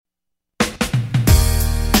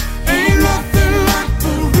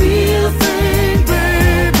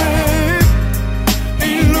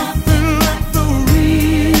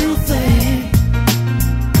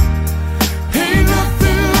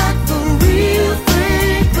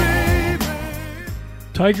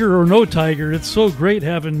Tiger or no Tiger, it's so great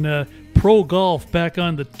having pro golf back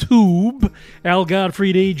on the tube. Al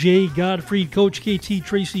Gottfried, AJ Gottfried, Coach KT,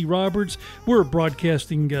 Tracy Roberts. We're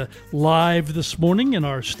broadcasting live this morning in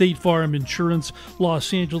our State Farm Insurance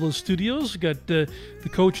Los Angeles studios. Got the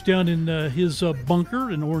coach down in his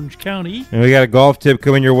bunker in Orange County. And we got a golf tip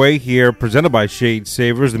coming your way here, presented by Shade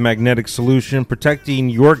Savers, the magnetic solution protecting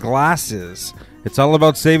your glasses. It's all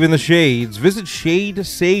about saving the shades. Visit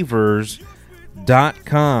shadesavers.com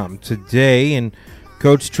today. And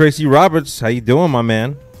Coach Tracy Roberts, how you doing, my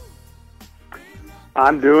man?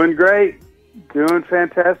 I'm doing great. Doing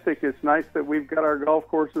fantastic. It's nice that we've got our golf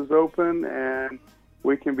courses open and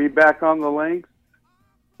we can be back on the links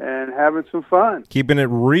and having some fun. Keeping it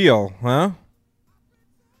real, huh?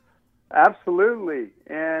 Absolutely.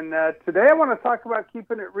 And today I want to talk about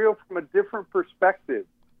keeping it real from a different perspective.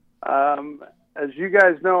 As you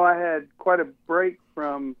guys know, I had quite a break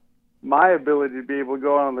from my ability to be able to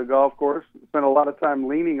go out on the golf course. Spent a lot of time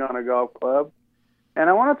leaning on a golf club. And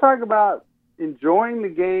I want to talk about enjoying the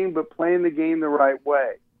game but playing the game the right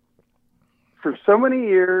way. For so many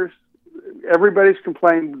years, everybody's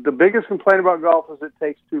complained. The biggest complaint about golf is it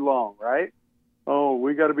takes too long, right? Oh,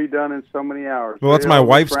 we got to be done in so many hours. Well, that's my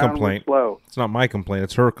wife's complaint. Slow. It's not my complaint.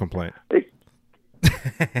 It's her complaint.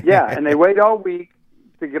 Yeah, and they wait all week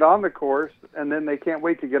to get on the course, and then they can't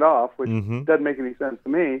wait to get off, which doesn't make any sense to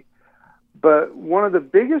me. But one of the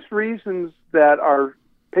biggest reasons that our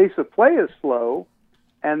pace of play is slow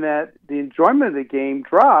and that the enjoyment of the game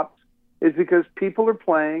drops is because people are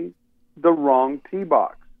playing the wrong tee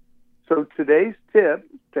box. So today's tip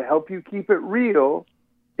to help you keep it real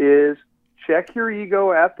is check your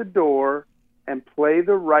ego at the door and play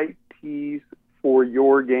the right tees for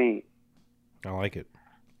your game. I like it.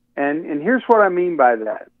 And here's what I mean by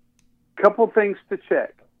that. Couple things to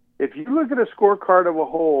check. If you look at a scorecard of a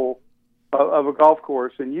hole of a golf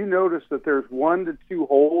course and you notice that there's 1 to 2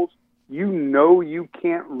 holes you know you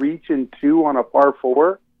can't reach in 2 on a par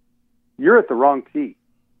 4, you're at the wrong tee.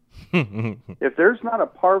 If there's not a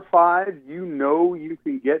par 5 you know you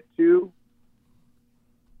can get to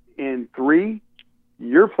in 3,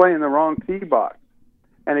 you're playing the wrong tee box.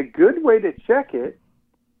 And a good way to check it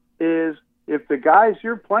is if the guys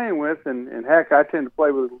you're playing with, and heck, I tend to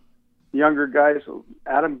play with younger guys.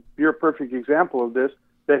 Adam, you're a perfect example of this,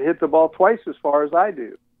 that hit the ball twice as far as I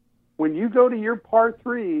do. When you go to your par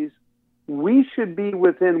 3s, we should be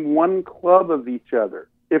within 1 club of each other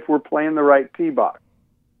if we're playing the right tee box.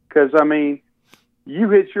 Because, I mean,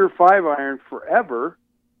 you hit your 5-iron forever.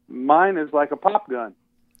 Mine is like a pop gun.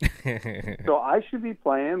 So I should be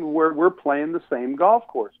playing where we're playing the same golf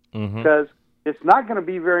course. Because it's not going to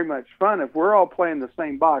be very much fun if we're all playing the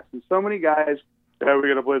same box. And so many guys, we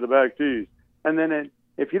got to play the back tees. And then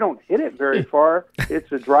if you don't hit it very far,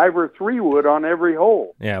 it's a driver 3-wood on every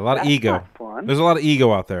hole. Yeah, a lot That's of ego. Not fun. There's a lot of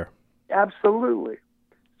ego out there. Absolutely.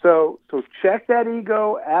 So check that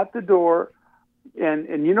ego at the door.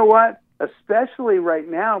 And you know what? Especially right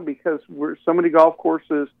now, because so many golf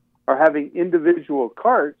courses are having individual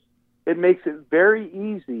carts, it makes it very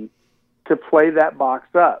easy to play that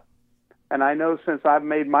box up. And I know since I've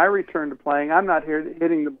made my return to playing, I'm not here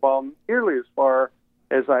hitting the ball nearly as far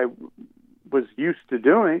as I was used to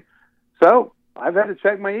doing. So I've had to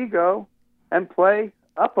check my ego and play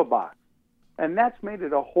up a box. And that's made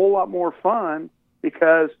it a whole lot more fun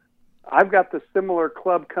because I've got the similar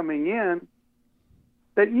club coming in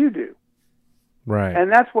that you do. Right.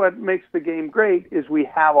 And that's what makes the game great is we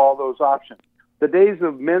have all those options. The days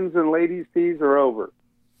of men's and ladies' tees are over.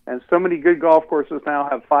 And so many good golf courses now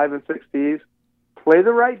have 5 and 6 tees. Play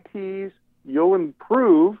the right tees. You'll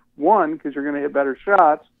improve, 1, because you're going to hit better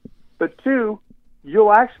shots. But 2,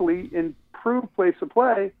 you'll actually improve place of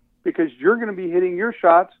play because you're going to be hitting your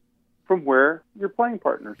shots from where your playing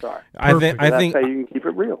partners are. I think that's how you can keep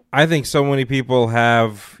it real. I think so many people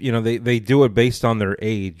have, they do it based on their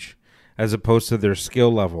age as opposed to their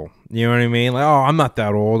skill level. You know what I mean? Like, oh, I'm not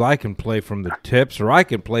that old. I can play from the tips or I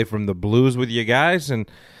can play from the blues with you guys. And,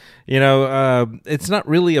 it's not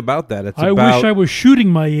really about that. It's I wish I was shooting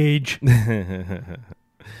my age. But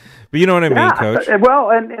you know what I mean, Coach? Well,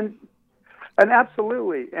 and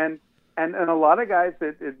absolutely. And a lot of guys,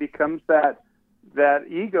 it becomes that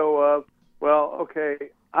ego of, well, okay,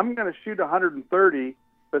 I'm going to shoot 130,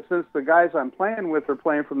 but since the guys I'm playing with are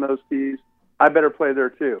playing from those tees, I better play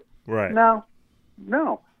there too. Right. No.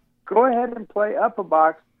 Go ahead and play up a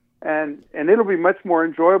box, and it'll be much more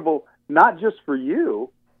enjoyable, not just for you,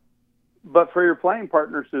 but for your playing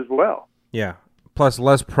partners as well. Yeah. Plus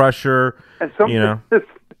less pressure, and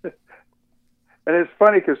and it's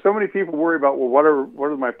funny because so many people worry about, well, what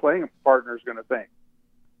are my playing partners going to think?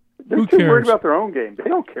 They're Who too worried cares? about their own game. They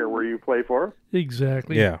don't care where you play for.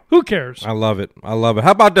 Exactly. Yeah. Who cares? I love it. I love it.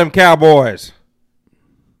 How about them Cowboys?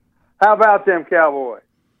 How about them Cowboys?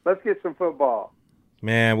 Let's get some football.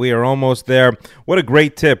 Man, we are almost there. What a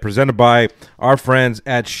great tip presented by our friends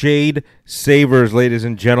at Shade Savers, ladies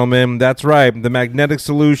and gentlemen. That's right, the magnetic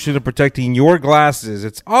solution to protecting your glasses.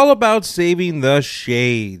 It's all about saving the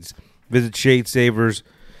shades. Visit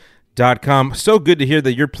shadesavers.com. So good to hear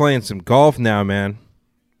that you're playing some golf now, man.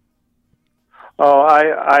 Oh,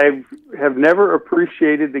 I have never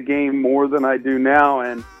appreciated the game more than I do now,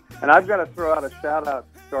 and I've got to throw out a shout out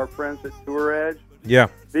to our friends at Tour Edge. Yeah.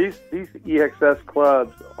 These EXS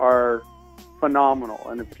clubs are phenomenal,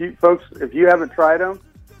 and if you haven't tried them,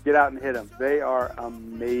 get out and hit them. They are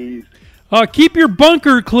amazing. Keep your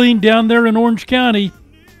bunker clean down there in Orange County.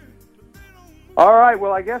 All right.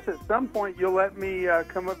 Well, I guess at some point you'll let me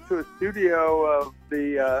come up to a studio of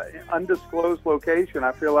the undisclosed location.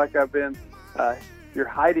 I feel like I've been you're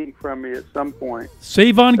hiding from me at some point.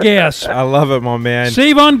 Save on gas. I love it, my man.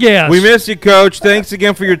 Save on gas. We miss you, Coach. Thanks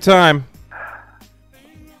again for your time.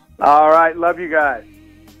 All right. Love you guys.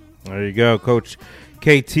 There you go, Coach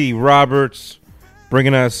KT Roberts,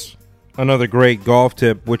 bringing us another great golf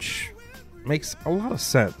tip, which makes a lot of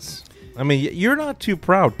sense. I mean, you're not too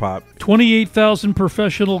proud, Pop. 28,000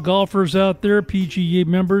 professional golfers out there, PGA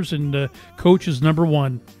members, and Coach is number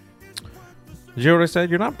one. Did you hear what I said?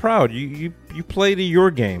 You're not proud. You play to your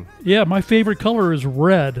game. Yeah, my favorite color is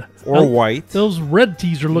red. Or white. Those red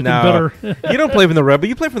tees are looking No, better. you don't play from the red, but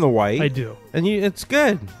you play from the white. I do. And it's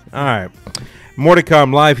good. All right. More to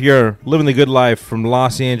come live here, living the good life from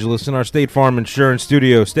Los Angeles in our State Farm Insurance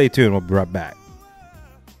studio. Stay tuned. We'll be right back.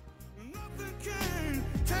 Nothing can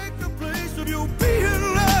take the place of you being